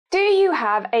Do you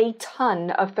have a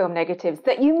ton of film negatives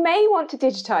that you may want to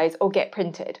digitize or get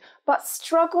printed, but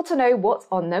struggle to know what's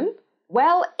on them?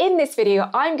 Well, in this video,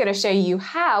 I'm going to show you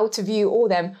how to view all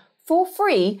them for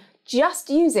free just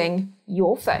using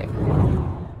your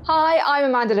phone. Hi, I'm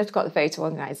Amanda Littlecott, the photo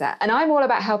organizer, and I'm all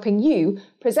about helping you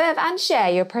preserve and share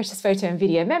your precious photo and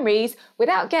video memories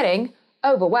without getting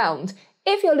overwhelmed.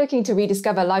 If you're looking to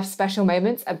rediscover life's special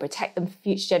moments and protect them for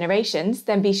future generations,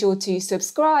 then be sure to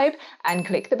subscribe and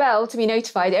click the bell to be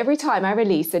notified every time I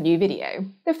release a new video.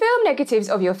 The film negatives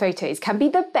of your photos can be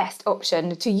the best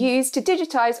option to use to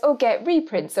digitize or get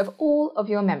reprints of all of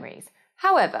your memories.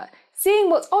 However,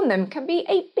 seeing what's on them can be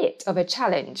a bit of a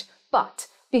challenge. But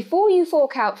before you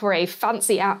fork out for a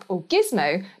fancy app or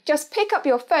gizmo, just pick up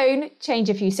your phone,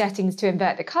 change a few settings to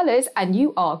invert the colors, and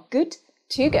you are good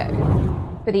to go.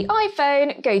 For the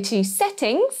iPhone, go to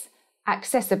Settings,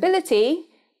 Accessibility,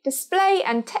 Display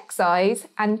and Text Size,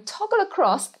 and toggle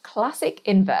across Classic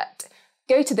Invert.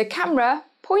 Go to the camera,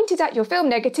 point it at your film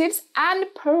negatives, and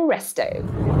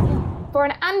presto. For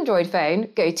an Android phone,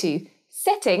 go to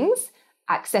Settings,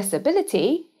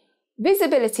 Accessibility,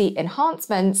 Visibility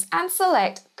Enhancements, and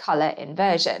select Color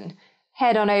Inversion.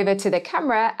 Head on over to the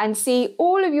camera and see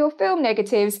all of your film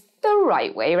negatives the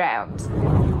right way round.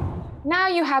 Now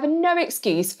you have no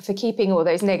excuse for keeping all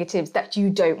those negatives that you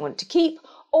don't want to keep,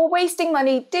 or wasting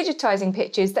money digitizing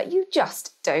pictures that you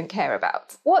just don't care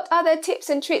about. What other tips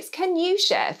and tricks can you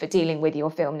share for dealing with your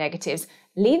film negatives?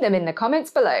 Leave them in the comments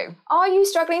below. Are you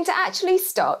struggling to actually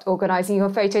start organizing your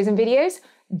photos and videos?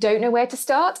 Don't know where to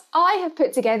start? I have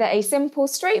put together a simple,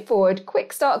 straightforward,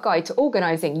 quick start guide to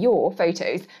organizing your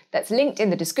photos that's linked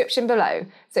in the description below.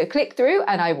 So click through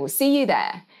and I will see you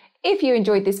there. If you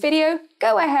enjoyed this video,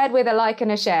 go ahead with a like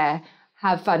and a share.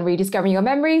 Have fun rediscovering your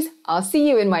memories. I'll see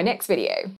you in my next video.